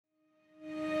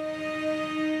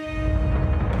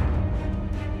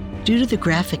Due to the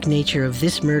graphic nature of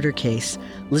this murder case,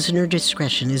 listener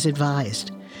discretion is advised.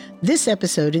 This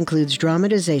episode includes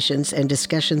dramatizations and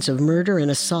discussions of murder and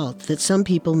assault that some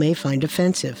people may find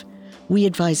offensive. We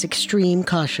advise extreme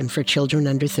caution for children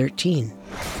under 13.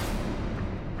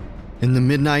 In the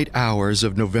midnight hours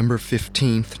of November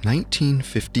 15th,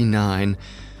 1959,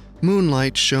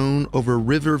 moonlight shone over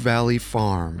River Valley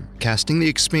Farm, casting the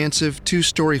expansive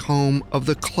two-story home of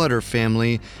the Clutter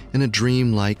family in a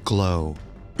dreamlike glow.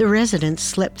 The residents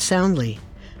slept soundly.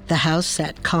 The house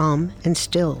sat calm and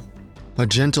still. A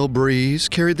gentle breeze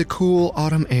carried the cool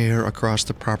autumn air across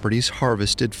the property's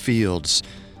harvested fields.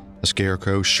 A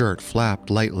scarecrow shirt flapped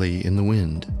lightly in the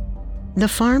wind. The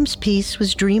farm's peace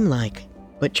was dreamlike,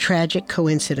 but tragic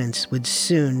coincidence would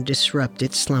soon disrupt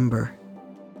its slumber.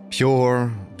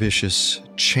 Pure, vicious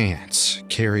chance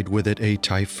carried with it a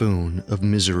typhoon of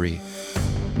misery.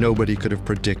 Nobody could have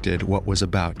predicted what was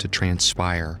about to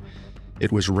transpire.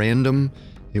 It was random,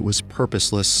 it was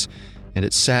purposeless, and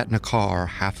it sat in a car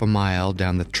half a mile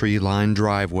down the tree-lined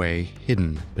driveway,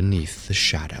 hidden beneath the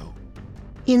shadow.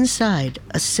 Inside,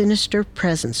 a sinister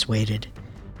presence waited,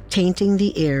 tainting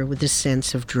the air with a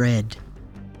sense of dread.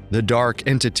 The dark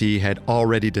entity had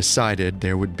already decided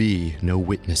there would be no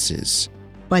witnesses.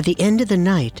 By the end of the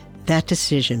night, that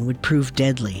decision would prove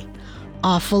deadly.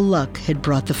 Awful luck had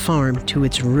brought the farm to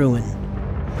its ruin.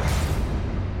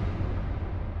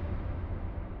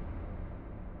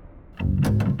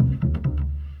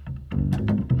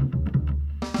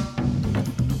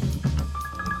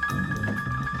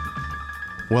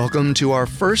 Welcome to our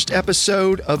first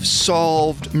episode of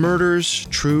Solved Murders,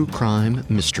 True Crime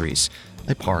Mysteries,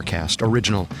 a Parcast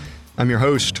original. I'm your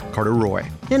host, Carter Roy.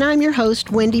 And I'm your host,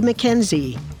 Wendy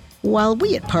McKenzie. While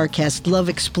we at Parcast love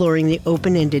exploring the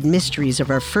open-ended mysteries of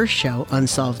our first show,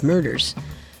 Unsolved Murders,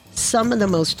 some of the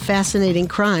most fascinating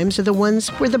crimes are the ones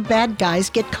where the bad guys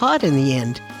get caught in the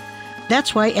end.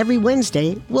 That's why every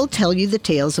Wednesday, we'll tell you the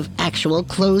tales of actual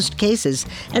closed cases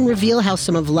and reveal how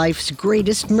some of life's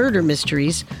greatest murder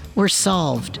mysteries were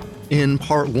solved. In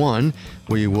part one,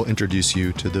 we will introduce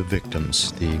you to the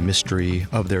victims, the mystery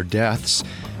of their deaths,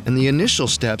 and the initial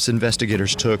steps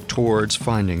investigators took towards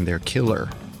finding their killer.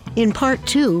 In part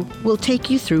two, we'll take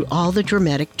you through all the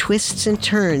dramatic twists and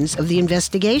turns of the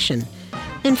investigation,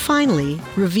 and finally,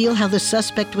 reveal how the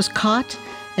suspect was caught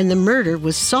and the murder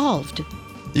was solved.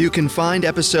 You can find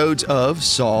episodes of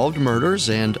Solved Murders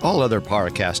and all other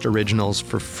Parcast originals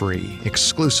for free,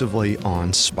 exclusively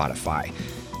on Spotify.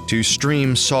 To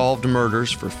stream Solved Murders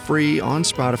for free on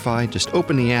Spotify, just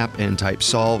open the app and type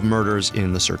Solved Murders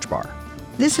in the search bar.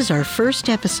 This is our first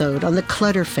episode on the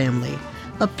Clutter Family,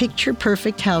 a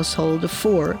picture-perfect household of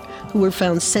 4 who were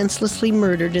found senselessly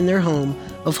murdered in their home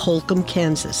of Holcomb,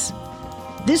 Kansas.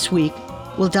 This week,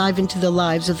 we'll dive into the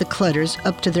lives of the Clutters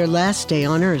up to their last day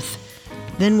on Earth.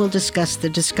 Then we'll discuss the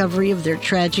discovery of their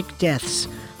tragic deaths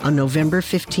on November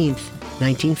 15th,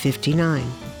 1959.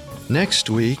 Next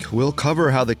week, we'll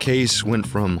cover how the case went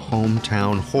from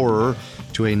hometown horror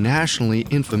to a nationally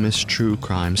infamous true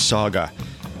crime saga.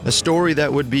 A story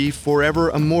that would be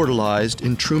forever immortalized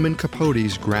in Truman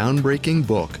Capote's groundbreaking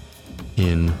book,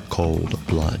 In Cold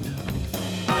Blood.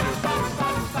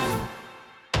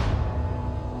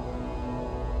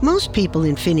 Most people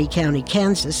in Finney County,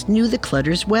 Kansas knew the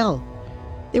Clutters well.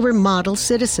 They were model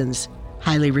citizens,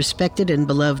 highly respected and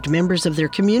beloved members of their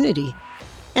community.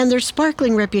 And their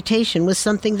sparkling reputation was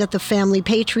something that the family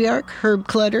patriarch, Herb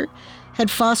Clutter, had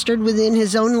fostered within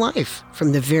his own life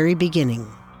from the very beginning.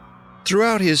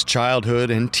 Throughout his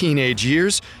childhood and teenage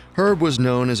years, Herb was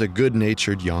known as a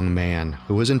good-natured young man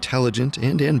who was intelligent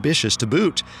and ambitious to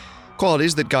boot,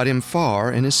 qualities that got him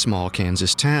far in his small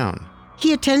Kansas town.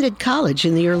 He attended college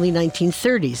in the early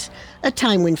 1930s, a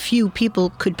time when few people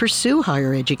could pursue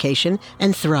higher education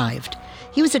and thrived.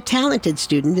 He was a talented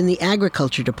student in the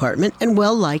agriculture department and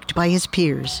well-liked by his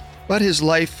peers. But his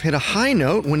life hit a high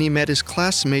note when he met his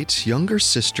classmate's younger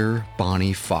sister,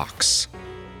 Bonnie Fox.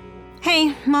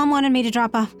 Hey, Mom wanted me to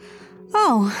drop off.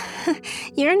 Oh,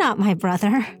 you're not my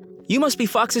brother. You must be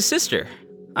Fox's sister.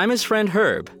 I'm his friend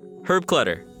Herb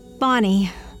Clutter.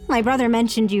 Bonnie, my brother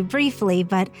mentioned you briefly,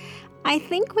 but I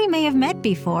think we may have met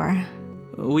before.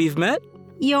 We've met?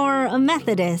 You're a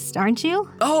Methodist, aren't you?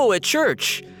 Oh, at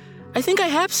church. I think I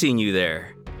have seen you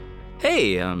there.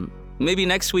 Hey, maybe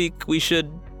next week we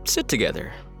should sit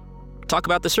together. Talk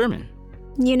about the sermon.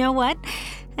 You know what?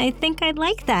 I think I'd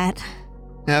like that.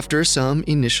 After some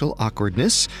initial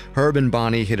awkwardness, Herb and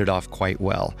Bonnie hit it off quite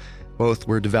well. Both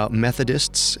were devout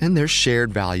Methodists, and their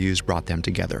shared values brought them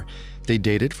together. They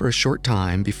dated for a short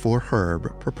time before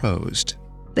Herb proposed.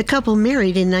 The couple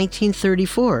married in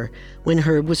 1934, when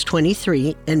Herb was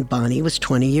 23 and Bonnie was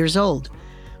 20 years old.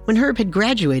 When Herb had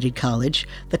graduated college,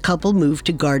 the couple moved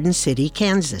to Garden City,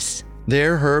 Kansas.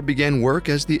 There, Herb began work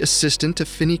as the assistant to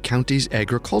Finney County's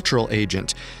agricultural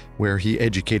agent, where he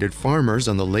educated farmers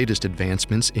on the latest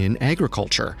advancements in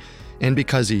agriculture. And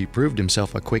because he proved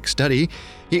himself a quick study,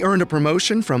 he earned a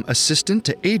promotion from assistant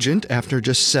to agent after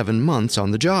just 7 months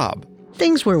on the job.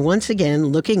 Things were once again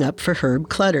looking up for Herb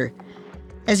Clutter.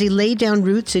 As he laid down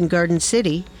roots in Garden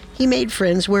City, he made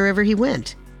friends wherever he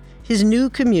went. His new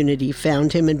community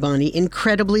found him and Bonnie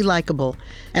incredibly likable,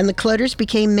 and the Clutters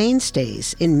became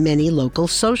mainstays in many local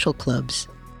social clubs.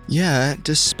 Yet,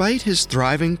 despite his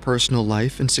thriving personal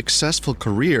life and successful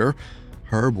career,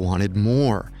 Herb wanted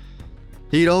more.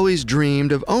 He'd always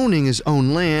dreamed of owning his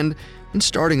own land and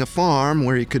starting a farm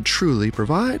where he could truly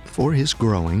provide for his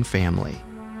growing family.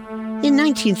 In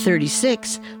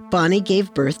 1936, Bonnie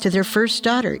gave birth to their first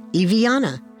daughter,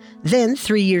 Eviana. Then,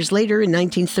 3 years later, in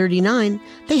 1939,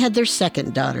 they had their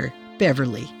second daughter,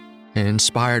 Beverly.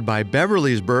 Inspired by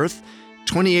Beverly's birth,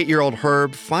 28-year-old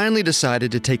Herb finally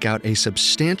decided to take out a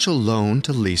substantial loan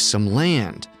to lease some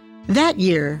land. That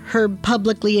year, Herb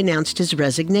publicly announced his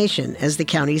resignation as the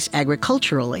county's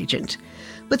agricultural agent.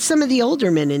 But some of the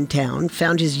older men in town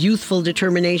found his youthful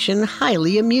determination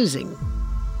highly amusing.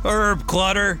 Herb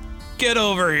Clutter, get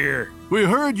over here. We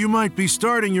heard you might be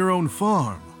starting your own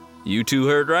farm. You two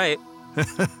heard right.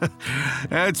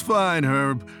 That's fine,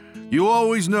 Herb. You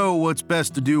always know what's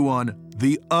best to do on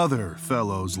the other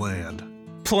fellow's land.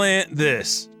 Plant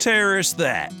this, terrace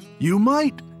that. You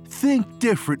might think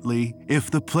differently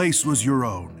if the place was your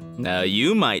own. Now,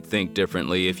 you might think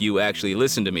differently if you actually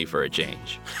listen to me for a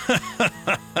change.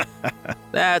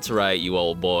 That's right, you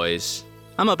old boys.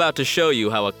 I'm about to show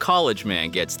you how a college man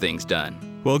gets things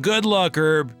done. Well, good luck,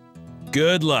 Herb.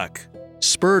 Good luck.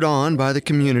 Spurred on by the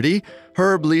community,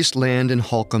 Herb leased land in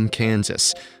Holcomb,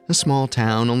 Kansas, a small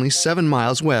town only 7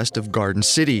 miles west of Garden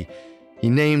City. He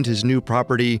named his new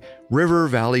property River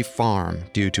Valley Farm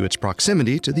due to its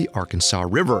proximity to the Arkansas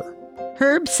River.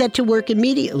 Herb set to work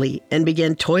immediately and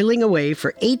began toiling away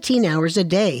for 18 hours a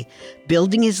day,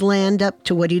 building his land up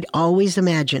to what he'd always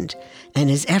imagined, and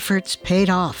his efforts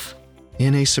paid off.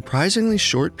 In a surprisingly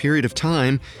short period of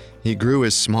time, he grew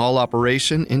his small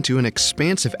operation into an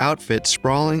expansive outfit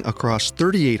sprawling across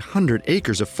 3,800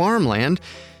 acres of farmland,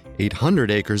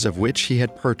 800 acres of which he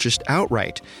had purchased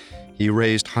outright. He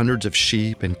raised hundreds of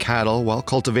sheep and cattle while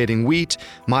cultivating wheat,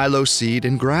 milo seed,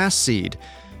 and grass seed.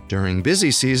 During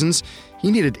busy seasons,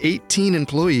 he needed 18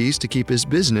 employees to keep his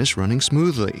business running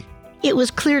smoothly. It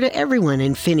was clear to everyone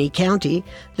in Finney County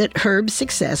that Herb's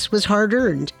success was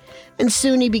hard-earned, and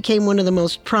soon he became one of the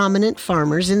most prominent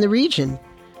farmers in the region.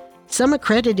 Some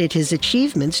accredited his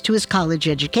achievements to his college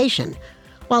education,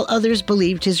 while others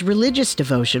believed his religious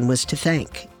devotion was to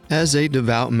thank. As a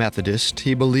devout Methodist,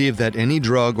 he believed that any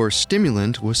drug or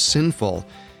stimulant was sinful.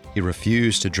 He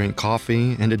refused to drink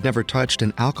coffee and had never touched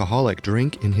an alcoholic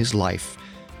drink in his life.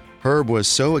 Herb was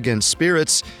so against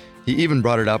spirits, he even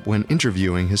brought it up when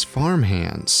interviewing his farm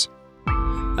hands.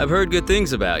 I've heard good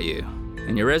things about you,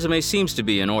 and your resume seems to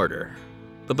be in order.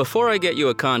 But before I get you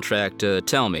a contract,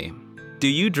 tell me, do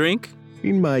you drink?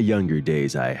 In my younger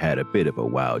days, I had a bit of a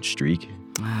wild streak.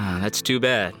 That's too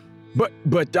bad.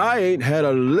 But I ain't had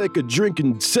a lick of drink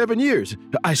in 7 years.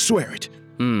 I swear it.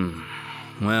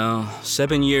 Well,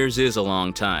 7 years is a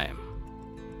long time.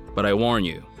 But I warn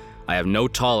you, I have no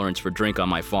tolerance for drink on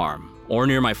my farm or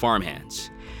near my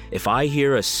farmhands. If I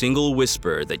hear a single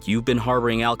whisper that you've been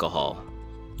harboring alcohol,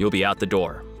 you'll be out the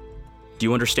door. Do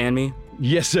you understand me?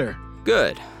 Yes, sir.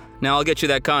 Good. Now I'll get you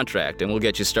that contract and we'll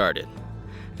get you started.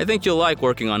 I think you'll like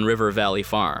working on River Valley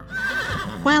Farm.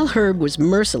 While Herb was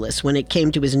merciless when it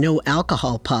came to his no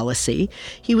alcohol policy,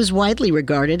 he was widely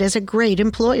regarded as a great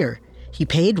employer. He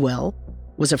paid well,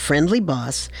 was a friendly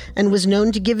boss, and was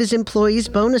known to give his employees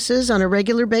bonuses on a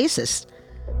regular basis.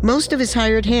 Most of his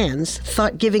hired hands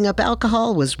thought giving up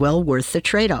alcohol was well worth the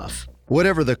trade-off.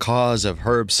 Whatever the cause of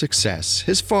Herb's success,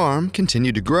 his farm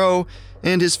continued to grow,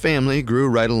 and his family grew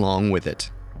right along with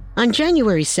it. On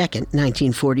January 2nd,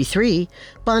 1943,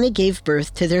 Bonnie gave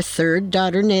birth to their third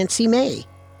daughter, Nancy Mae.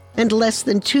 And less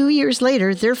than 2 years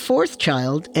later, their fourth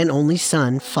child and only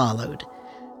son followed.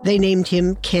 They named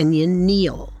him Kenyon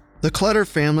Neal. The Clutter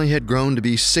family had grown to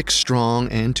be 6 strong,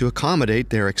 and to accommodate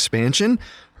their expansion,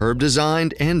 Herb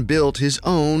designed and built his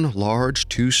own large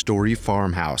 2-story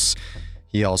farmhouse.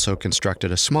 He also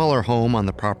constructed a smaller home on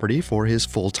the property for his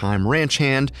full-time ranch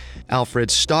hand, Alfred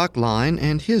Stockline,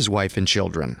 and his wife and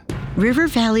children. River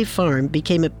Valley Farm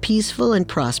became a peaceful and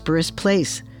prosperous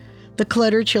place. The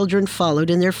Clutter children followed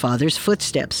in their father's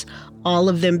footsteps, all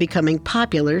of them becoming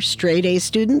popular straight-A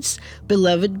students,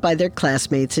 beloved by their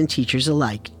classmates and teachers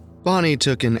alike. Bonnie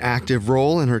took an active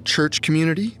role in her church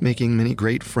community, making many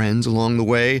great friends along the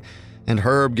way, and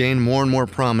Herb gained more and more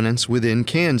prominence within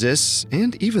Kansas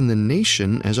and even the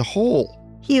nation as a whole.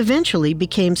 He eventually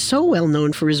became so well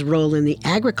known for his role in the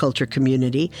agriculture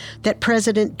community that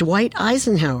President Dwight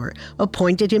Eisenhower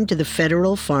appointed him to the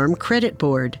Federal Farm Credit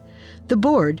Board. The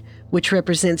board, which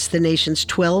represents the nation's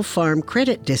 12 farm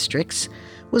credit districts,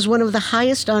 was one of the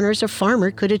highest honors a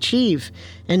farmer could achieve,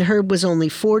 and Herb was only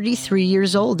 43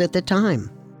 years old at the time.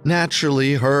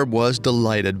 Naturally, Herb was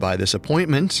delighted by this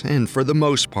appointment, and for the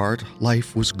most part,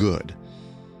 life was good.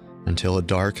 Until a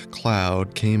dark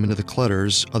cloud came into the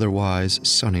Clutters' otherwise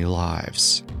sunny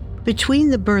lives. Between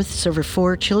the births of her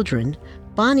 4 children,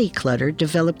 Bonnie Clutter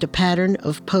developed a pattern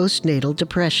of postnatal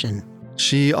depression.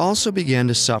 She also began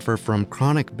to suffer from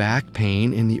chronic back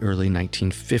pain in the early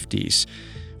 1950s,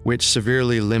 which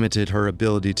severely limited her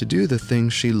ability to do the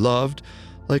things she loved,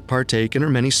 like partake in her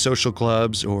many social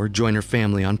clubs or join her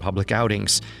family on public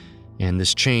outings. And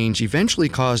this change eventually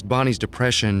caused Bonnie's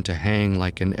depression to hang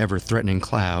like an ever-threatening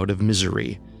cloud of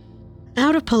misery.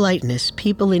 Out of politeness,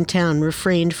 people in town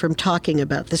refrained from talking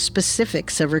about the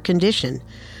specifics of her condition,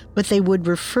 but they would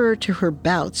refer to her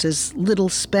bouts as little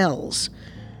spells.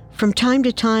 From time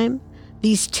to time,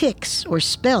 these tics or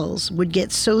spells would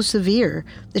get so severe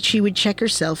that she would check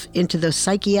herself into the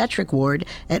psychiatric ward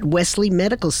at Wesley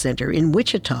Medical Center in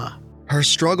Wichita. Her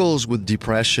struggles with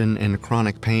depression and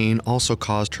chronic pain also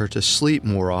caused her to sleep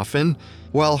more often.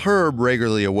 While Herb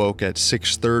regularly awoke at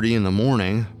 6:30 in the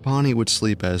morning, Bonnie would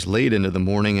sleep as late into the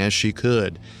morning as she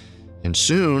could. And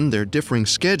soon, their differing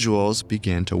schedules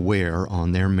began to wear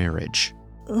on their marriage.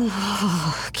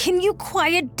 Can you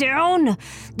quiet down?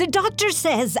 The doctor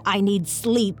says I need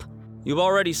sleep. You've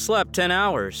already slept 10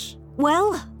 hours.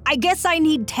 Well, I guess I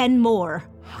need 10 more.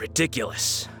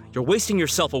 Ridiculous. You're wasting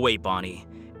yourself away, Bonnie.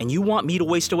 And you want me to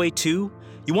waste away too?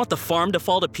 You want the farm to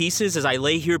fall to pieces as I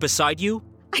lay here beside you?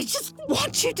 I just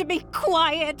want you to be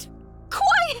quiet.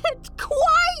 Quiet,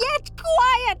 quiet,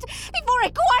 quiet, before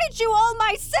I quiet you all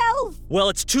myself. Well,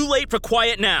 it's too late for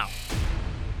quiet now.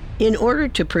 In order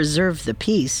to preserve the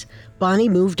peace, Bonnie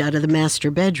moved out of the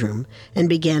master bedroom and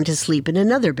began to sleep in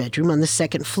another bedroom on the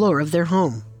second floor of their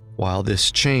home. While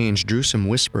this change drew some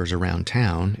whispers around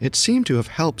town, it seemed to have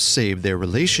helped save their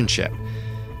relationship.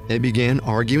 They began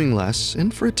arguing less,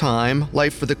 and for a time,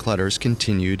 life for the Clutters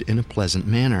continued in a pleasant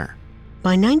manner.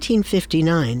 By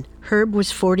 1959, Herb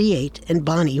was 48 and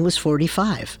Bonnie was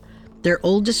 45. Their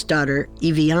oldest daughter,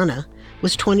 Eviana,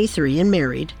 was 23 and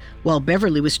married, while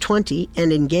Beverly was 20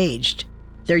 and engaged.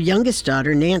 Their youngest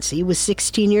daughter, Nancy, was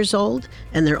 16 years old,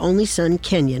 and their only son,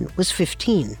 Kenyon, was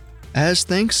 15. As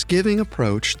Thanksgiving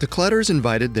approached, the Clutters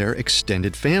invited their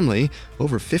extended family,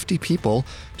 over 50 people,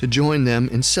 to join them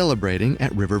in celebrating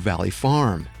at River Valley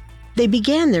Farm. They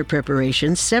began their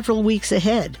preparations several weeks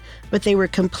ahead, but they were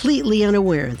completely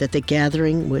unaware that the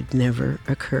gathering would never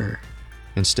occur.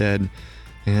 Instead,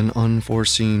 an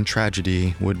unforeseen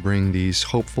tragedy would bring these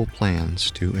hopeful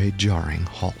plans to a jarring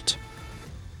halt.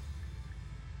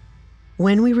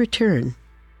 When we return,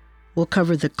 we'll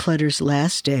cover the Clutters'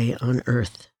 last day on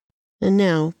Earth. And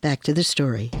now, back to the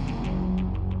story.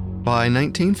 By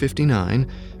 1959,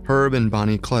 Herb and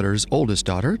Bonnie Clutter's oldest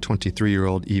daughter,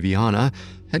 23-year-old Eviana,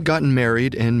 had gotten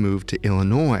married and moved to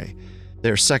Illinois.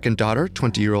 Their second daughter,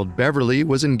 20-year-old Beverly,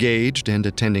 was engaged and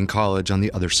attending college on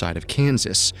the other side of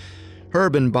Kansas.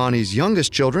 Herb and Bonnie's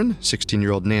youngest children,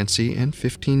 16-year-old Nancy and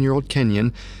 15-year-old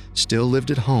Kenyon, still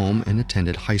lived at home and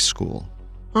attended high school.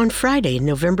 On Friday,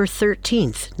 November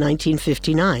 13th,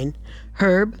 1959,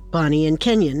 Herb, Bonnie, and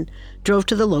Kenyon drove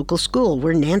to the local school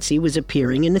where Nancy was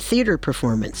appearing in a theater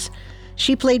performance.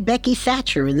 She played Becky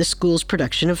Thatcher in the school's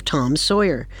production of Tom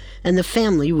Sawyer, and the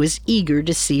family was eager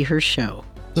to see her show.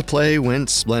 The play went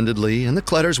splendidly, and the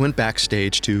Clutters went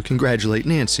backstage to congratulate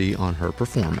Nancy on her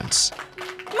performance.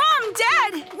 Mom,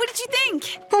 Dad, what did you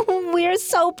think? We're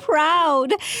so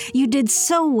proud. You did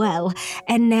so well.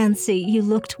 And Nancy, you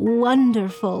looked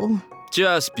wonderful.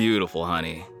 Just beautiful,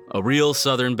 honey. A real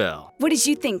Southern belle. What did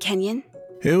you think, Kenyon?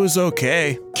 It was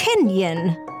okay.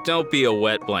 Kenyon. Don't be a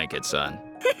wet blanket, son.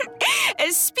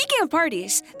 Speaking of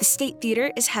parties, the State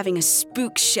Theater is having a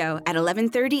spook show at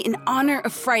 11:30 in honor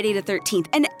of Friday the 13th,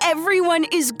 and everyone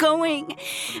is going.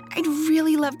 I'd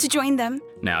really love to join them.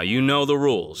 Now, you know the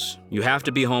rules. You have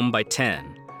to be home by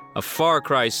 10. A far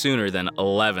cry sooner than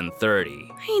 11:30.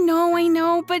 I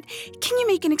know, but can you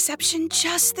make an exception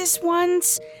just this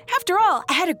once? After all,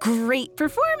 I had a great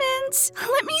performance.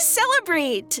 Let me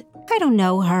celebrate. I don't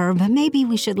know, Herb. Maybe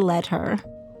we should let her.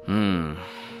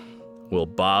 Will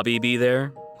Bobby be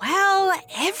there? Well,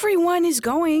 everyone is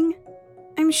going.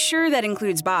 I'm sure that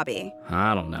includes Bobby.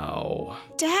 I don't know.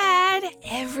 Dad,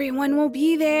 everyone will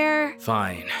be there.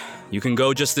 Fine. You can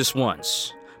go just this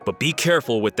once. But be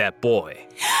careful with that boy.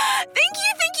 Thank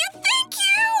you, thank you, thank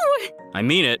you! I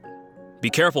mean it. Be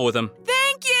careful with him.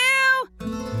 Thank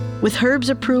you! With Herb's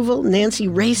approval, Nancy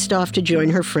raced off to join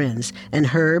her friends, and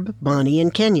Herb, Bonnie,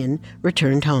 and Kenyon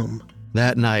returned home.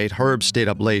 That night, Herb stayed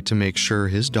up late to make sure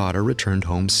his daughter returned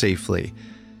home safely.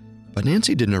 But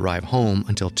Nancy didn't arrive home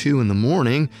until 2 in the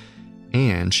morning,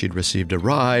 and she'd received a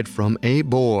ride from a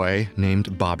boy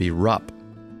named Bobby Rupp.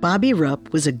 Bobby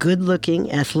Rupp was a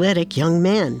good-looking, athletic young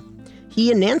man. He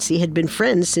and Nancy had been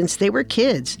friends since they were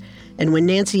kids, and when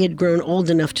Nancy had grown old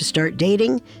enough to start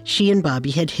dating, she and Bobby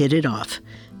had hit it off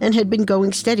and had been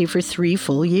going steady for 3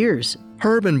 full years.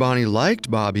 Herb and Bonnie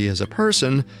liked Bobby as a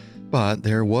person, but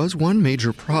there was one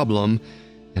major problem,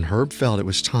 and Herb felt it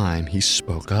was time he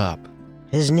spoke up.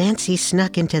 As Nancy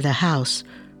snuck into the house,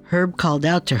 Herb called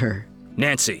out to her.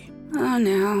 Nancy. Oh,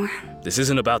 no. This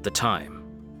isn't about the time.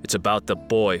 It's about the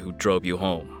boy who drove you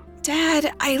home.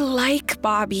 Dad, I like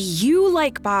Bobby. You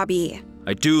like Bobby.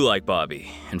 I do like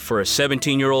Bobby, and for a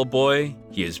 17-year-old boy,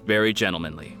 he is very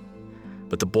gentlemanly.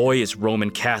 But the boy is Roman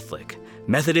Catholic.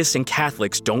 Methodists and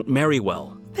Catholics don't marry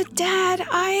well. But Dad,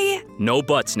 No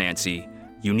buts, Nancy.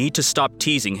 You need to stop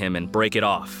teasing him and break it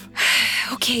off.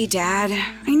 Okay, Dad.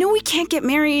 I know we can't get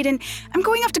married, and I'm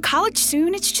going off to college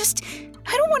soon. It's just,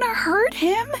 I don't want to hurt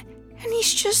him. And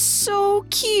he's just so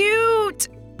cute.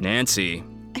 Nancy.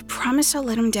 I promise I'll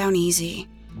let him down easy.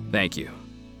 Thank you.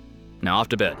 Now off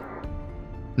to bed.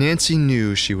 Nancy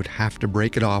knew she would have to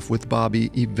break it off with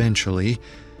Bobby eventually,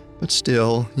 but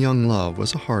still, young love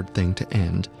was a hard thing to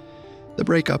end. The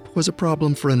breakup was a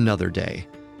problem for another day.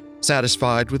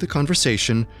 Satisfied with the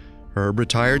conversation, Herb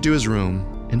retired to his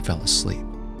room and fell asleep.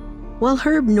 While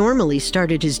Herb normally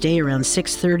started his day around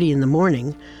 6:30 in the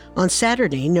morning, on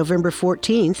Saturday, November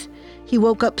 14th, he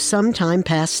woke up sometime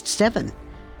past 7.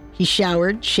 He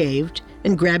showered, shaved,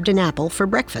 and grabbed an apple for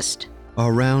breakfast.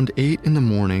 Around 8 in the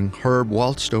morning, Herb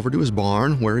waltzed over to his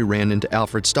barn where he ran into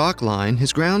Alfred Stockline,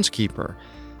 his groundskeeper.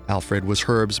 Alfred was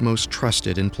Herb's most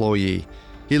trusted employee.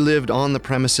 He lived on the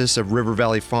premises of River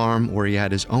Valley Farm, where he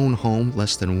had his own home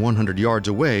less than 100 yards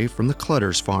away from the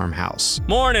Clutters farmhouse.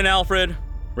 Morning, Alfred.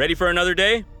 Ready for another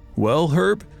day? Well,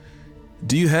 Herb,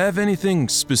 do you have anything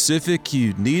specific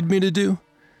you need me to do?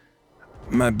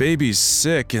 My baby's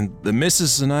sick, and the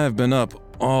missus and I have been up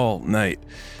all night.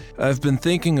 I've been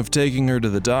thinking of taking her to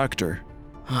the doctor.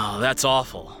 Oh, that's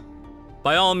awful.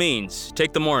 By all means,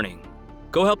 take the morning.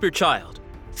 Go help your child.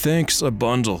 Thanks a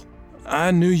bundle.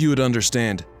 I knew you would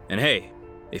understand. And hey,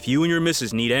 if you and your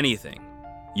missus need anything,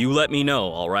 you let me know,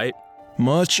 all right?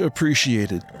 Much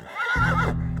appreciated.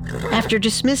 After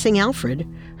dismissing Alfred,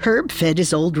 Herb fed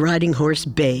his old riding horse,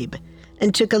 Babe,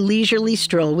 and took a leisurely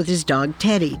stroll with his dog,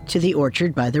 Teddy, to the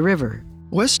orchard by the river.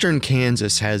 Western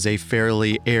Kansas has a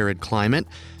fairly arid climate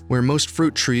where most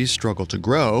fruit trees struggle to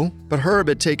grow, but Herb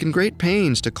had taken great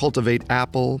pains to cultivate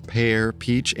apple, pear,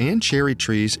 peach, and cherry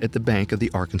trees at the bank of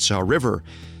the Arkansas River.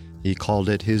 He called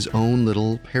it his own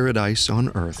little paradise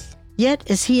on earth. Yet,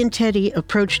 as he and Teddy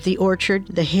approached the orchard,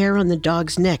 the hair on the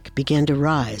dog's neck began to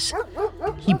rise.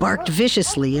 He barked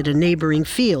viciously at a neighboring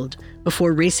field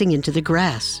before racing into the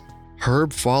grass.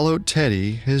 Herb followed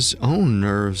Teddy, his own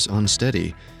nerves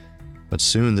unsteady, but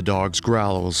soon the dog's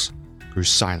growls grew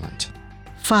silent.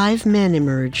 5 men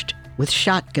emerged with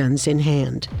shotguns in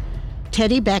hand.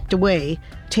 Teddy backed away,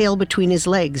 tail between his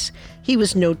legs. He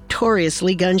was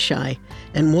notoriously gun-shy,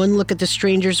 and one look at the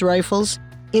stranger's rifles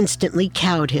instantly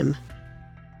cowed him.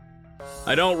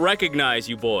 I don't recognize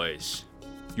you boys.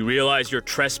 You realize you're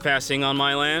trespassing on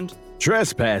my land?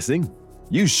 Trespassing?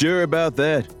 You sure about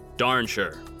that? Darn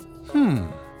sure.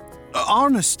 Our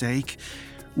mistake.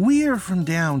 We're from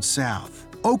down south,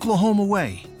 Oklahoma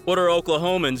way. What are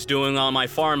Oklahomans doing on my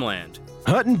farmland?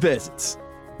 Hunting pheasants.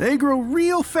 They grow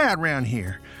real fat around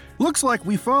here. Looks like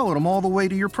we followed them all the way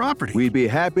to your property. We'd be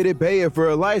happy to pay you for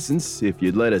a license if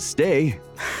you'd let us stay.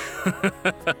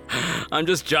 I'm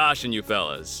just joshing you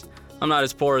fellas. I'm not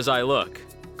as poor as I look.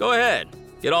 Go ahead,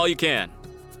 get all you can.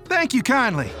 Thank you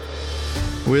kindly.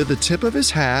 With the tip of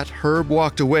his hat, Herb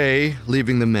walked away,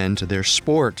 leaving the men to their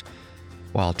sport.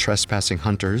 While trespassing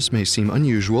hunters may seem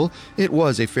unusual, it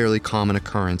was a fairly common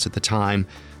occurrence at the time,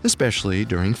 especially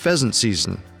during pheasant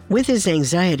season. With his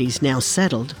anxieties now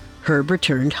settled, Herb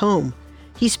returned home.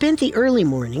 He spent the early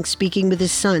morning speaking with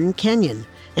his son, Kenyon,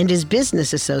 and his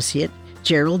business associate,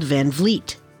 Gerald Van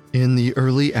Vliet. In the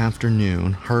early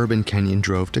afternoon, Herb and Kenyon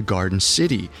drove to Garden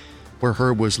City, where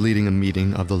Herb was leading a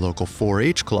meeting of the local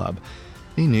 4-H club.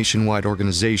 a nationwide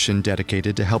organization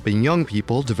dedicated to helping young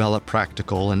people develop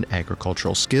practical and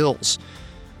agricultural skills.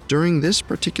 During this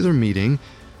particular meeting,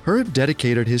 Herb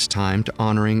dedicated his time to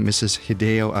honoring Mrs.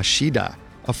 Hideo Ashida,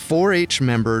 a 4-H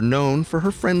member known for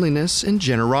her friendliness and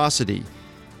generosity.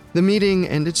 The meeting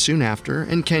ended soon after,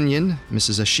 and Kenyon,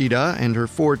 Mrs. Ashida, and her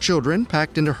 4 children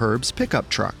packed into Herb's pickup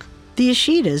truck. The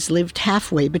Ashidas lived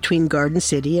halfway between Garden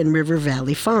City and River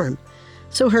Valley Farm,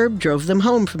 so Herb drove them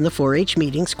home from the 4-H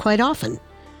meetings quite often.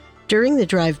 During the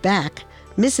drive back,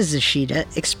 Mrs.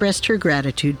 Ashida expressed her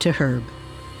gratitude to Herb.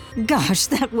 Gosh,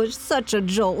 that was such a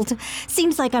jolt.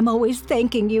 Seems like I'm always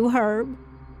thanking you, Herb.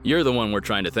 You're the one we're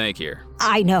trying to thank here.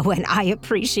 I know, and I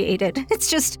appreciate it. It's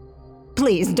just,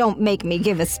 please don't make me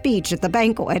give a speech at the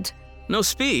banquet. No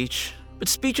speech, but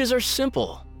speeches are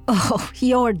simple. Oh,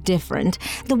 you're different.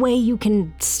 The way you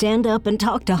can stand up and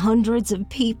talk to hundreds of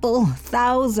people,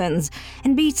 thousands,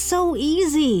 and be so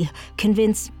easy.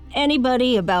 Convince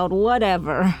anybody about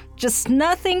whatever. Just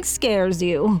nothing scares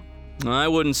you. I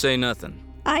wouldn't say nothing.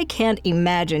 I can't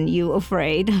imagine you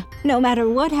afraid. No matter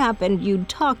what happened, you'd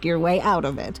talk your way out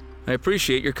of it. I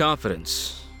appreciate your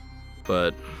confidence,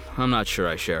 but I'm not sure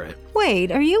I share it.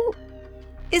 Wait,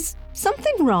 is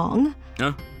something wrong?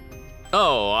 Huh?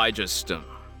 Oh,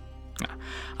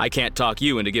 I can't talk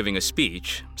you into giving a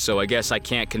speech, so I guess I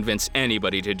can't convince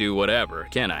anybody to do whatever,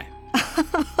 can I?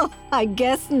 I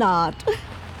guess not.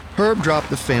 Herb dropped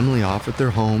the family off at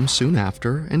their home soon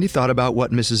after, and he thought about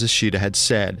what Mrs. Ashida had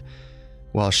said.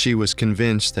 While she was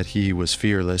convinced that he was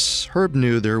fearless, Herb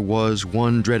knew there was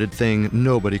one dreaded thing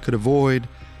nobody could avoid: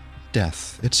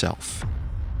 death itself.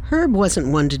 Herb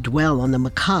wasn't one to dwell on the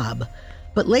macabre,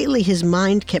 but lately his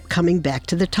mind kept coming back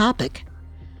to the topic.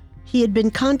 He had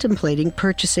been contemplating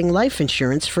purchasing life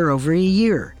insurance for over a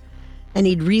year, and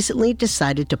he'd recently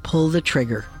decided to pull the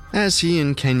trigger. As he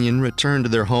and Kenyon returned to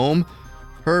their home,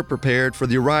 Herb prepared for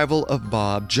the arrival of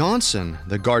Bob Johnson,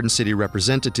 the Garden City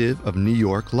representative of New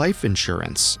York Life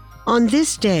Insurance. On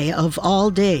this day of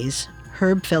all days,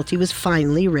 Herb felt he was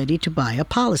finally ready to buy a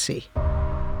policy.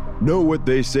 Know what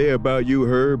they say about you,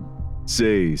 Herb?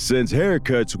 Say, since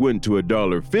haircuts went to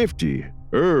 $1.50,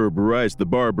 Herb writes the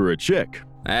barber a check.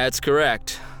 That's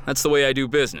correct. That's the way I do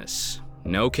business.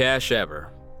 No cash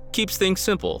ever. Keeps things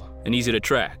simple and easy to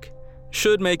track.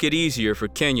 Should make it easier for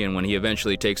Kenyon when he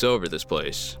eventually takes over this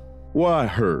place. Why,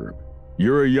 Herb?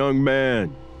 You're a young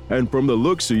man, and from the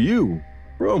looks of you,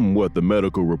 from what the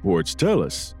medical reports tell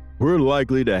us, we're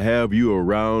likely to have you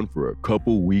around for a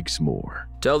couple weeks more.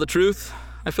 Tell the truth,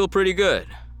 I feel pretty good.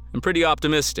 I'm pretty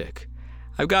optimistic.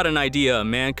 I've got an idea a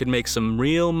man could make some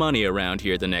real money around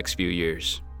here the next few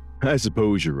years. I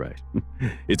suppose you're right.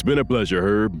 It's been a pleasure,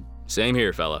 Herb. Same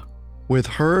here, fella. With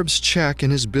Herb's check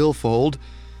in his billfold,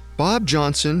 Bob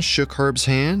Johnson shook Herb's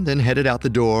hand, then headed out the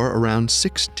door around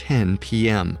 6:10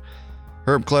 p.m.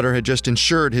 Herb Clutter had just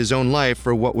insured his own life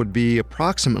for what would be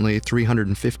approximately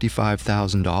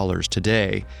 $355,000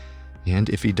 today, and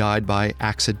if he died by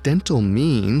accidental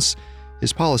means,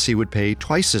 his policy would pay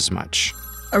twice as much.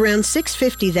 Around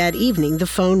 6:50 that evening, the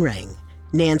phone rang.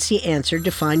 Nancy answered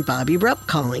to find Bobby Rupp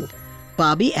calling.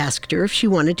 Bobby asked her if she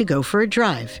wanted to go for a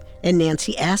drive, and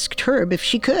Nancy asked Herb if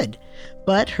she could,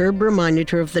 but Herb reminded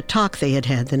her of the talk they had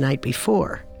had the night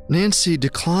before. Nancy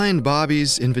declined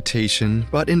Bobby's invitation,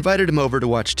 but invited him over to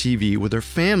watch TV with her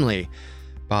family.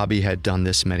 Bobby had done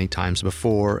this many times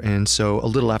before, and so a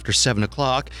little after 7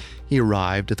 o'clock, he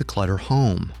arrived at the Clutter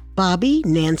home. Bobby,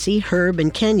 Nancy, Herb,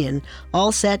 and Kenyon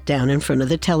all sat down in front of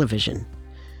the television.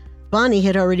 Bonnie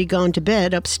had already gone to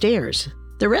bed upstairs.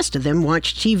 The rest of them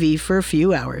watched TV for a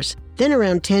few hours. Then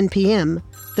around 10 p.m.,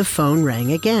 the phone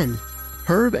rang again.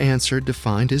 Herb answered to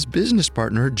find his business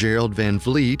partner, Gerald Van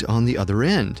Vliet, on the other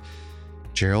end.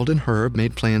 Gerald and Herb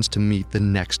made plans to meet the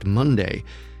next Monday,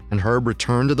 and Herb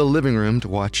returned to the living room to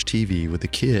watch TV with the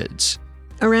kids.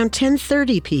 Around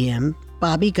 10:30 p.m.,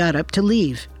 Bobby got up to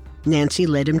leave. Nancy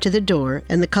led him to the door,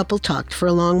 and the couple talked for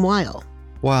a long while.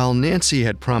 While Nancy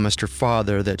had promised her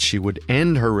father that she would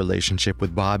end her relationship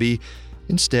with Bobby,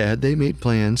 instead they made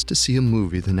plans to see a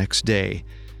movie the next day.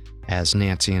 As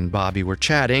Nancy and Bobby were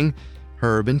chatting,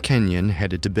 Herb and Kenyon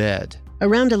headed to bed.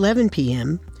 Around 11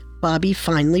 p.m., Bobby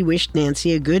finally wished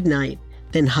Nancy a good night,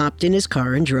 then hopped in his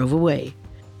car and drove away.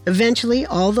 Eventually,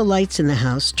 all the lights in the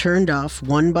house turned off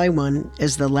one by one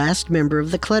as the last member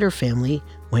of the Clutter family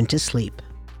went to sleep.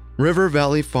 River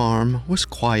Valley Farm was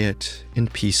quiet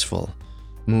and peaceful.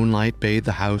 Moonlight bathed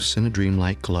the house in a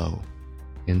dreamlike glow.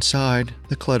 Inside,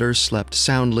 the Clutters slept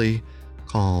soundly,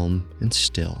 calm and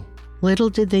still.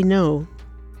 Little did they know,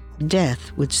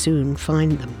 death would soon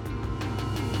find them.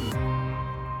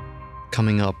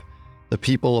 Coming up, The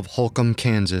people of Holcomb,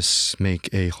 Kansas make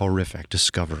a horrific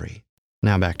discovery.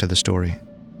 Now back to the story.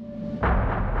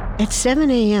 At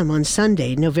 7 a.m. on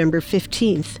Sunday, November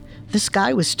 15th, the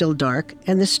sky was still dark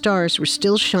and the stars were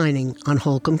still shining on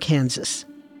Holcomb, Kansas.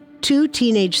 2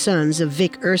 teenage sons of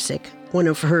Vic Ursick, one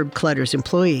of Herb Clutter's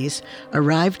employees,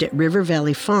 arrived at River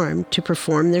Valley Farm to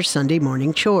perform their Sunday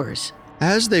morning chores.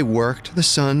 As they worked, the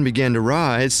sun began to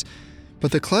rise,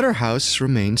 but the Clutter house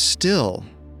remained still.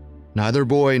 Neither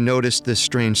boy noticed this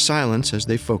strange silence as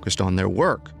they focused on their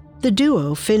work. The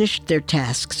duo finished their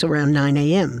tasks around 9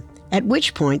 a.m., at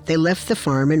which point they left the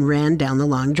farm and ran down the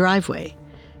long driveway.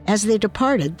 As they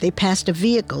departed, they passed a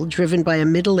vehicle driven by a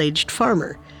middle-aged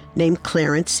farmer named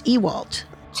Clarence Ewalt.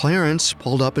 Clarence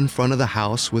pulled up in front of the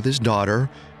house with his daughter,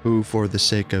 who, for the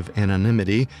sake of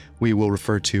anonymity, we will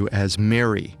refer to as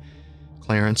Mary.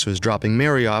 Clarence was dropping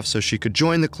Mary off so she could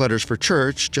join the Clutters for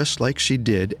church, just like she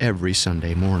did every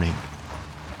Sunday morning.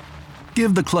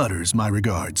 Give the Clutters my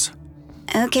regards.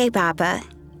 Okay, Papa.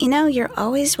 You know, you're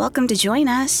always welcome to join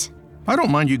us. I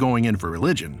don't mind you going in for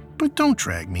religion, but don't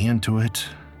drag me into it.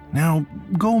 Now,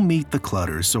 go meet the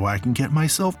Clutters so I can get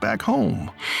myself back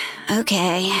home.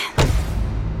 Okay.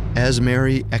 As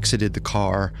Mary exited the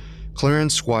car,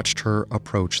 Clarence watched her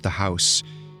approach the house.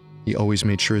 He always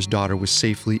made sure his daughter was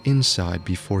safely inside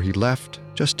before he left,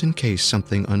 just in case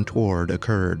something untoward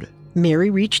occurred. Mary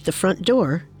reached the front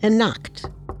door and knocked.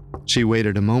 She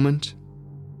waited a moment,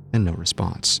 and no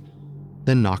response.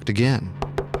 Then knocked again.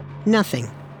 Nothing.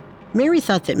 Mary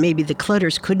thought that maybe the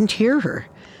Clutters couldn't hear her,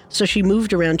 so she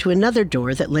moved around to another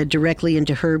door that led directly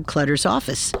into Herb Clutter's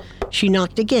office. She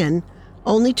knocked again,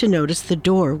 only to notice the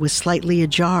door was slightly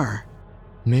ajar.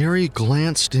 Mary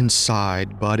glanced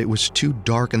inside, but it was too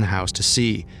dark in the house to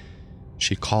see.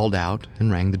 She called out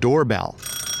and rang the doorbell.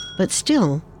 But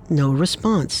still, no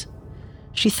response.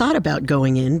 She thought about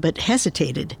going in, but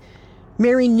hesitated.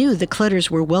 Mary knew the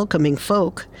Clutters were welcoming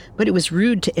folk, but it was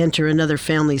rude to enter another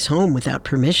family's home without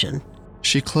permission.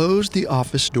 She closed the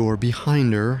office door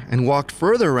behind her and walked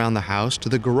further around the house to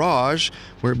the garage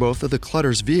where both of the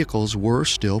Clutters' vehicles were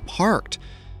still parked.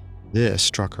 This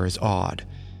struck her as odd.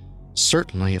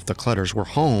 Certainly, if the Clutters were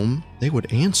home, they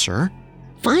would answer.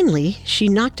 Finally, she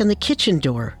knocked on the kitchen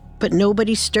door, but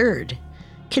nobody stirred.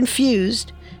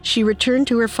 Confused, she returned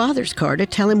to her father's car to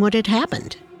tell him what had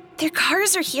happened. Their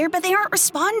cars are here, but they aren't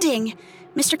responding.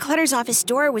 Mr. Clutter's office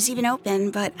door was even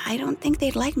open, but I don't think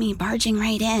they'd like me barging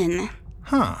right in.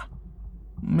 Huh.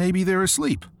 Maybe they're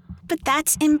asleep. But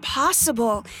that's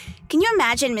impossible. Can you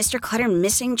imagine Mr. Clutter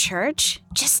missing church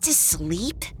just to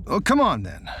sleep? Oh, come on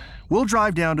then. We'll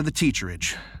drive down to the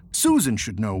teacherage. Susan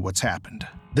should know what's happened.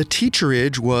 The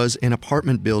teacherage was an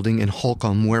apartment building in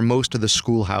Holcomb where most of the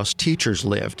schoolhouse teachers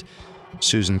lived.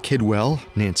 Susan Kidwell,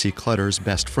 Nancy Clutter's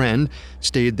best friend,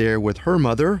 stayed there with her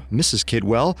mother, Mrs.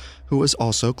 Kidwell, who was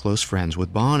also close friends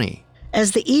with Bonnie.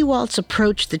 As the Ewalts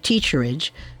approached the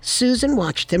teacherage, Susan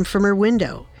watched them from her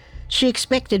window. She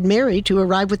expected Mary to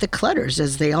arrive with the Clutters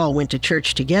as they all went to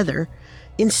church together.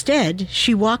 Instead,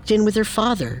 she walked in with her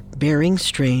father, bearing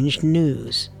strange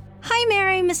news. Hi,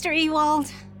 Mary, Mr.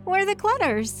 Ewald. Where are the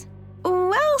Clutters?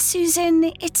 Well,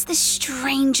 Susan, it's the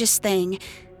strangest thing.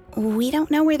 We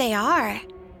don't know where they are.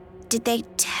 Did they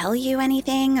tell you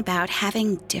anything about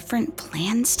having different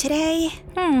plans today?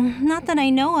 Not that I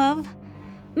know of.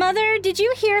 Mother, did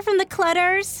you hear from the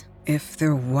Clutters? If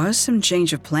there was some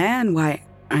change of plan, why,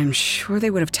 I'm sure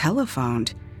they would have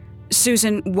telephoned.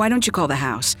 Susan, why don't you call the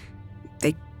house?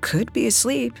 They could be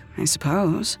asleep, I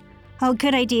suppose. Oh,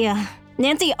 good idea.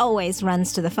 Nancy always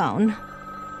runs to the phone.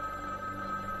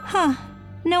 Huh,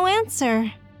 no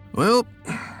answer. Well,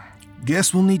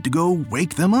 guess we'll need to go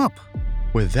wake them up.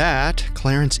 With that,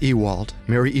 Clarence Ewalt,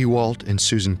 Mary Ewalt, and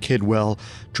Susan Kidwell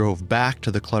drove back to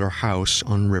the Clutter house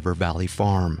on River Valley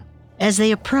Farm. As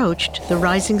they approached, the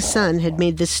rising sun had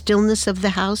made the stillness of the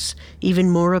house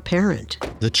even more apparent.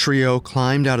 The trio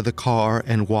climbed out of the car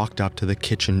and walked up to the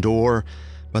kitchen door,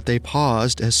 but they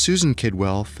paused as Susan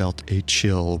Kidwell felt a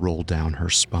chill roll down her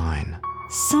spine.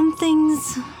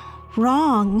 Something's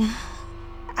wrong.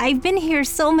 I've been here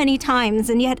so many times,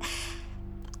 and yet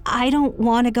I don't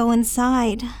want to go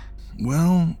inside.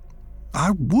 Well,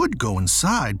 I would go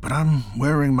inside, but I'm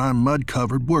wearing my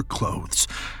mud-covered work clothes.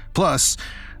 Plus,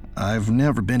 I've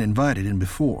never been invited in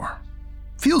before.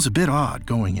 Feels a bit odd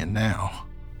going in now.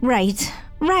 Right.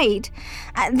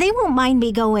 They won't mind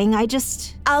me going,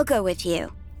 I'll go with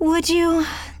you. Would you?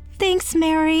 Thanks,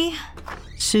 Mary.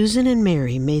 Susan and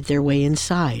Mary made their way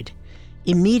inside.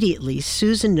 Immediately,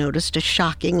 Susan noticed a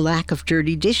shocking lack of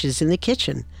dirty dishes in the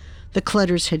kitchen. The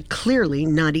Clutters had clearly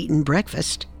not eaten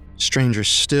breakfast. Stranger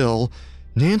still,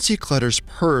 Nancy Clutter's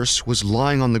purse was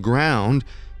lying on the ground,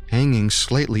 hanging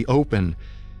slightly open.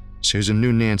 Susan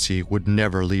knew Nancy would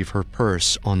never leave her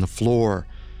purse on the floor.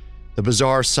 The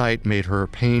bizarre sight made her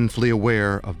painfully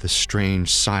aware of the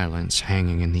strange silence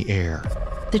hanging in the air.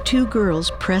 The two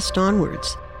girls pressed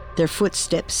onwards, their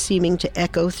footsteps seeming to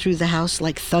echo through the house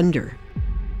like thunder.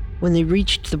 When they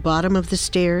reached the bottom of the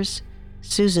stairs,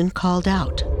 Susan called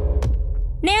out,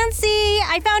 Nancy,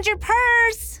 I found your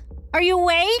purse! Are you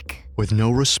awake? With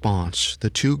no response, the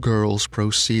two girls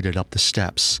proceeded up the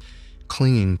steps,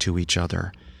 clinging to each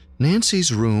other.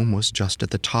 Nancy's room was just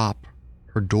at the top.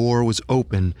 Her door was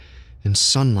open, and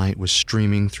sunlight was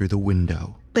streaming through the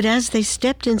window. But as they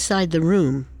stepped inside the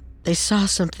room, they saw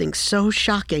something so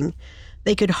shocking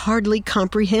they could hardly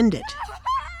comprehend it.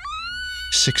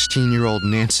 16-year-old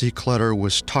Nancy Clutter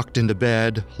was tucked into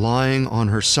bed, lying on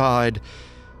her side.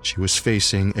 She was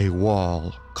facing a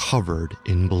wall covered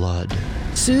in blood.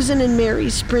 Susan and Mary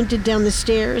sprinted down the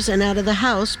stairs and out of the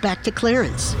house back to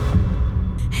Clarence.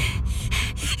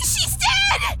 She's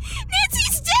dead!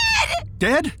 Nancy's dead!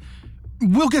 Dead?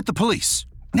 We'll get the police.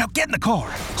 Now get in the car.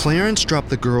 Clarence dropped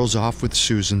the girls off with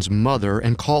Susan's mother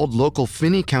and called local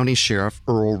Finney County Sheriff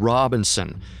Earl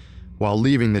Robinson. While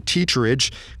leaving the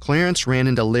teacherage, Clarence ran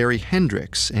into Larry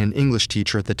Hendricks, an English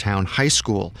teacher at the town high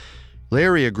school.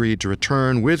 Larry agreed to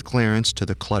return with Clarence to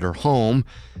the Clutter home.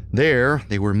 There,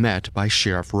 they were met by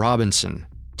Sheriff Robinson.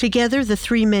 Together, the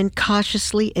three men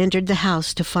cautiously entered the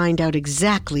house to find out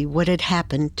exactly what had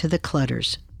happened to the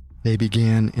Clutters. They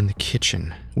began in the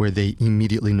kitchen, where they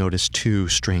immediately noticed two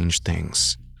strange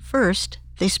things. First,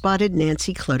 they spotted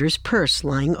Nancy Clutter's purse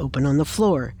lying open on the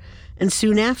floor, and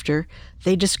soon after,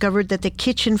 they discovered that the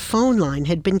kitchen phone line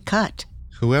had been cut.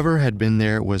 Whoever had been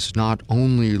there was not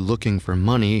only looking for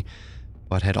money,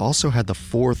 but had also had the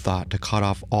forethought to cut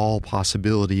off all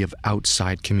possibility of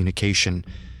outside communication.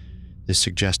 This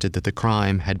suggested that the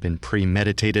crime had been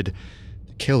premeditated.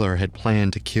 The killer had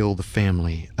planned to kill the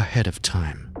family ahead of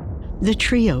time. The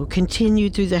trio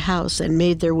continued through the house and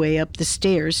made their way up the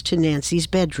stairs to Nancy's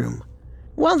bedroom.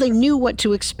 While they knew what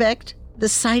to expect, the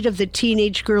sight of the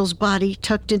teenage girl's body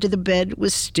tucked into the bed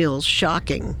was still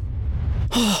shocking.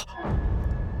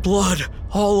 Blood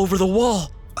all over the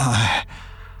wall.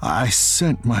 I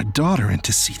sent my daughter in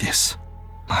to see this.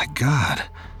 My God.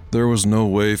 There was no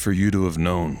way for you to have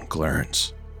known,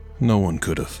 Clarence. No one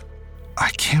could have. I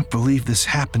can't believe this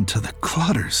happened to the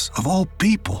Clutters, of all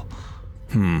people.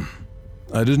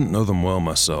 I didn't know them well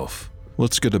myself.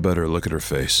 Let's get a better look at her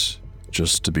face,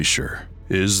 just to be sure.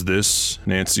 Is this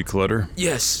Nancy Clutter?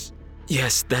 Yes,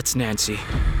 that's Nancy.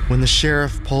 When the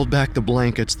sheriff pulled back the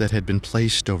blankets that had been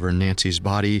placed over Nancy's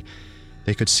body,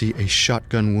 they could see a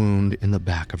shotgun wound in the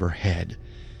back of her head.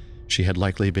 She had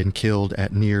likely been killed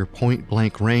at near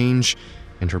point-blank range,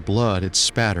 and her blood had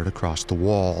spattered across the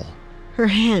wall. Her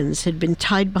hands had been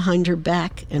tied behind her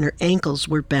back, and her ankles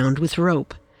were bound with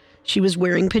rope. She was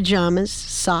wearing pajamas,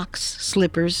 socks,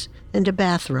 slippers, and a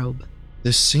bathrobe.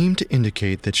 This seemed to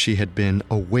indicate that she had been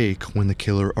awake when the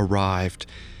killer arrived,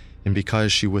 and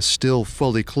because she was still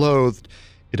fully clothed,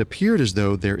 it appeared as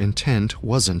though their intent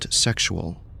wasn't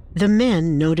sexual. The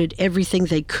men noted everything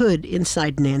they could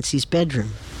inside Nancy's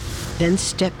bedroom, then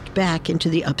stepped back into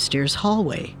the upstairs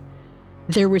hallway.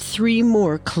 There were 3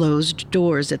 more closed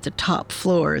doors at the top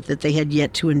floor that they had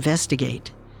yet to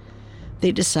investigate.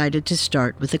 They decided to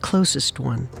start with the closest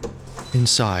one.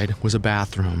 Inside was a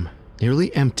bathroom,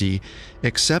 nearly empty,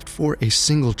 except for a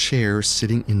single chair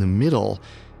sitting in the middle.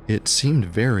 It seemed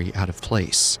very out of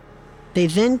place. They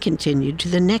then continued to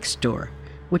the next door,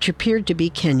 which appeared to be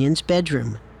Kenyon's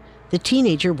bedroom. The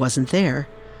teenager wasn't there,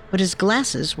 but his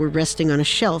glasses were resting on a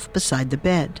shelf beside the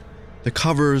bed. The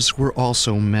covers were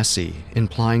also messy,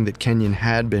 implying that Kenyon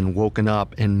had been woken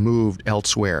up and moved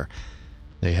elsewhere.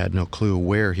 They had no clue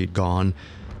where he'd gone,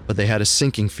 but they had a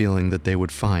sinking feeling that they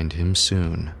would find him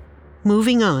soon.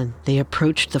 Moving on, they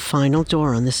approached the final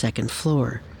door on the second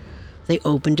floor. They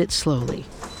opened it slowly,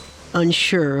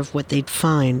 unsure of what they'd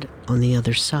find on the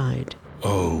other side.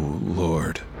 Oh,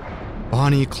 Lord.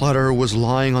 Bonnie Clutter was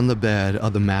lying on the bed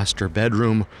of the master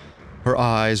bedroom, her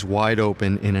eyes wide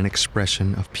open in an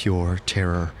expression of pure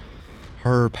terror.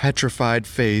 Her petrified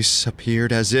face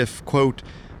appeared as if, quote,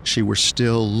 she were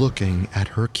still looking at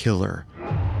her killer.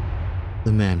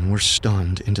 The men were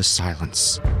stunned into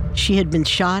silence. She had been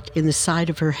shot in the side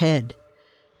of her head.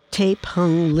 Tape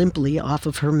hung limply off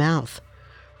of her mouth.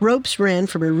 Ropes ran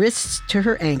from her wrists to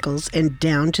her ankles and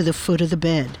down to the foot of the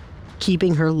bed,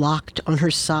 keeping her locked on her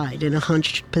side in a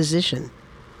hunched position.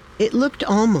 It looked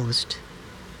almost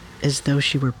as though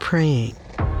she were praying.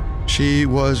 She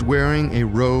was wearing a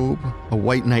robe, a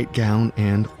white nightgown,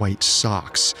 and white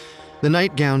socks. The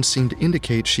nightgown seemed to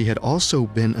indicate she had also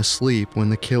been asleep when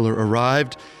the killer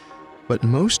arrived, but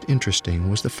most interesting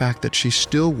was the fact that she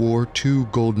still wore 2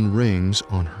 golden rings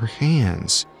on her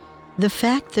hands. The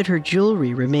fact that her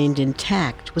jewelry remained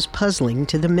intact was puzzling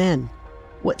to the men.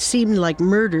 What seemed like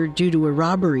murder due to a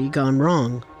robbery gone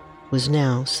wrong was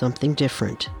now something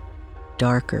different,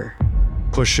 darker.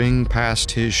 Pushing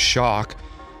past his shock,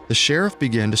 the sheriff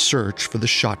began to search for the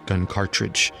shotgun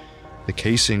cartridge. The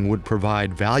casing would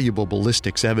provide valuable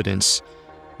ballistics evidence,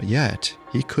 but yet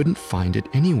he couldn't find it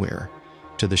anywhere.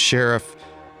 To the sheriff,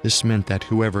 this meant that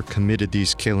whoever committed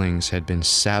these killings had been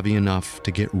savvy enough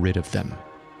to get rid of them.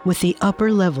 With the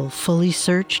upper level fully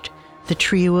searched, the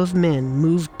trio of men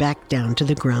moved back down to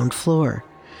the ground floor.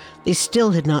 They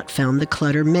still had not found the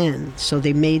Clutter men, so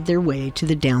they made their way to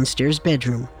the downstairs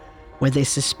bedroom, where they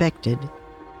suspected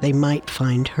they might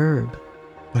find Herb.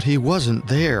 But he wasn't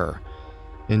there.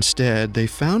 Instead, they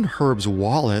found Herb's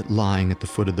wallet lying at the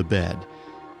foot of the bed.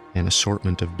 An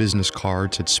assortment of business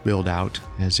cards had spilled out,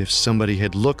 as if somebody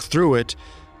had looked through it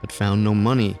but found no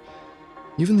money.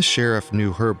 Even the sheriff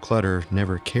knew Herb Clutter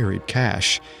never carried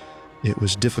cash. It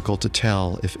was difficult to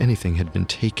tell if anything had been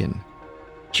taken.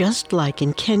 Just like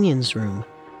in Kenyon's room,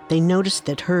 they noticed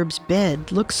that Herb's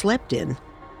bed looked slept in,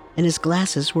 and his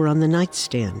glasses were on the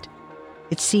nightstand.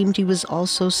 It seemed he was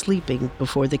also sleeping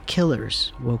before the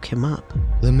killers woke him up.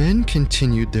 The men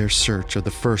continued their search of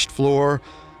the first floor,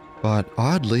 but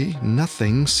oddly,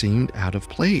 nothing seemed out of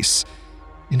place.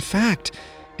 In fact,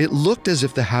 it looked as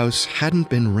if the house hadn't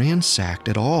been ransacked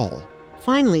at all.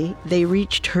 Finally, they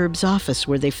reached Herb's office,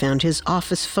 where they found his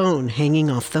office phone hanging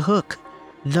off the hook.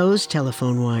 Those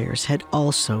telephone wires had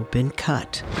also been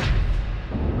cut.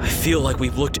 I feel like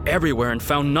we've looked everywhere and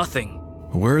found nothing.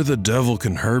 Where the devil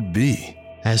can Herb be?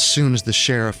 As soon as the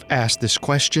sheriff asked this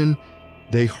question,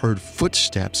 they heard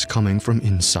footsteps coming from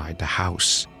inside the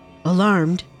house.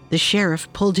 Alarmed, the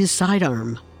sheriff pulled his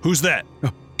sidearm. Who's that?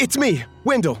 It's me,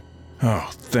 Wendell. Oh,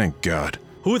 thank God.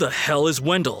 Who the hell is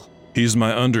Wendell? He's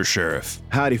my undersheriff.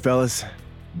 Howdy, fellas.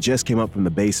 Just came up from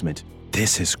the basement.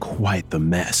 This is quite the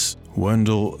mess.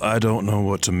 Wendell, I don't know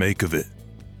what to make of it.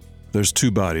 There's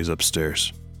 2 bodies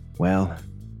upstairs. Well,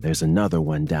 there's another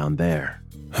one down there.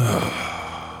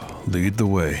 Lead the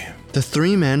way. The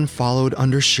 3 men followed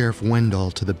Under Sheriff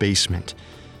Wendell to the basement.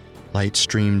 Light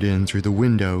streamed in through the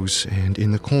windows, and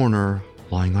in the corner,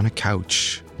 lying on a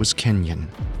couch, was Kenyon.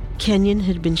 Kenyon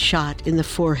had been shot in the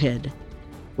forehead.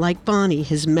 Like Bonnie,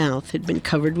 his mouth had been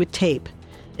covered with tape,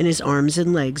 and his arms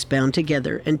and legs bound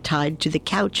together and tied to the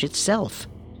couch itself.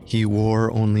 He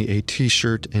wore only a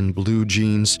t-shirt and blue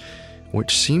jeans,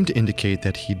 which seemed to indicate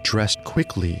that he dressed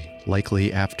quickly,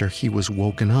 likely after he was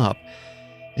woken up,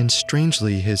 and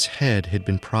strangely his head had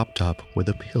been propped up with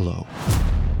a pillow.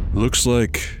 Looks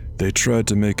like they tried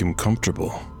to make him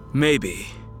comfortable. Maybe.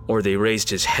 Or they raised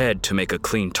his head to make a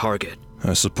clean target.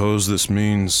 I suppose this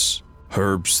means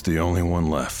Herb's the only one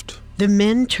left. The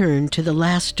men turned to the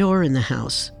last door in the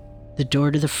house, the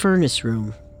door to the furnace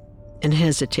room, and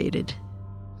hesitated.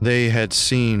 They had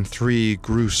seen 3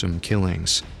 gruesome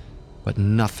killings, but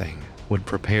nothing would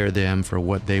prepare them for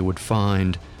what they would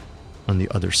find on the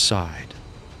other side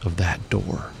of that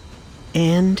door.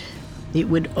 And it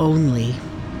would only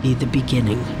be the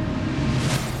beginning.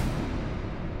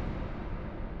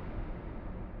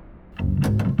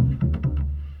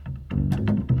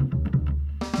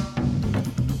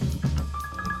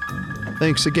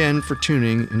 Thanks again for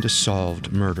tuning into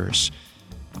Solved Murders.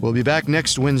 We'll be back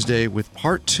next Wednesday with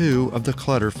part 2 of the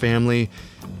Clutter Family,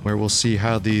 where we'll see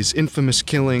how these infamous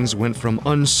killings went from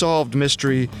unsolved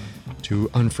mystery to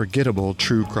unforgettable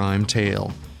true crime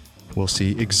tale. We'll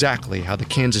see exactly how the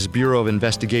Kansas Bureau of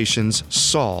Investigations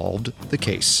solved the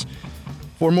case.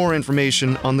 For more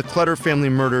information on the Clutter Family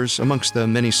murders, amongst the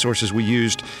many sources we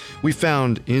used, we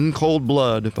found In Cold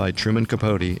Blood by Truman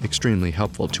Capote extremely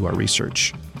helpful to our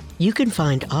research. You can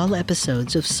find all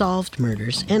episodes of Solved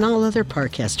Murders and all other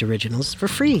Parcast originals for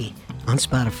free on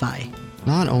Spotify.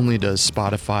 Not only does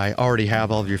Spotify already have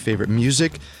all of your favorite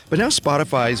music, but now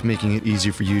Spotify is making it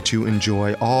easy for you to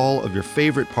enjoy all of your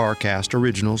favorite Parcast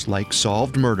originals like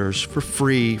Solved Murders for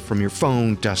free from your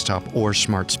phone, desktop, or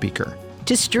smart speaker.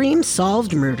 To stream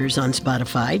Solved Murders on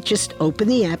Spotify, just open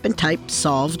the app and type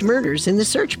Solved Murders in the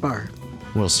search bar.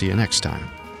 We'll see you next time.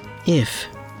 If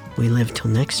we live till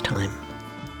next time.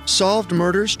 Solved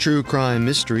Murders True Crime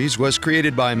Mysteries was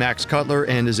created by Max Cutler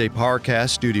and is a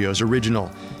Parcast Studios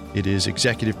original. It is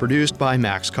executive produced by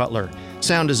Max Cutler.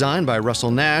 Sound design by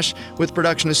Russell Nash, with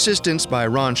production assistance by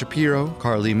Ron Shapiro,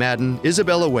 Carly Madden,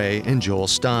 Isabella Way, and Joel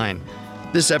Stein.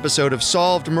 This episode of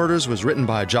Solved Murders was written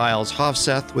by Giles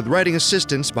Hofseth, with writing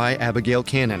assistance by Abigail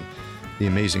Cannon. The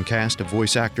amazing cast of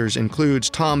voice actors includes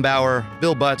Tom Bauer,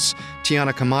 Bill Butts,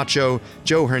 Tiana Camacho,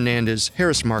 Joe Hernandez,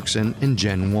 Harris Markson, and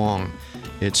Jen Wong.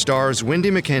 It stars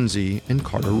Wendy Mackenzie and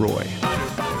Carter Roy.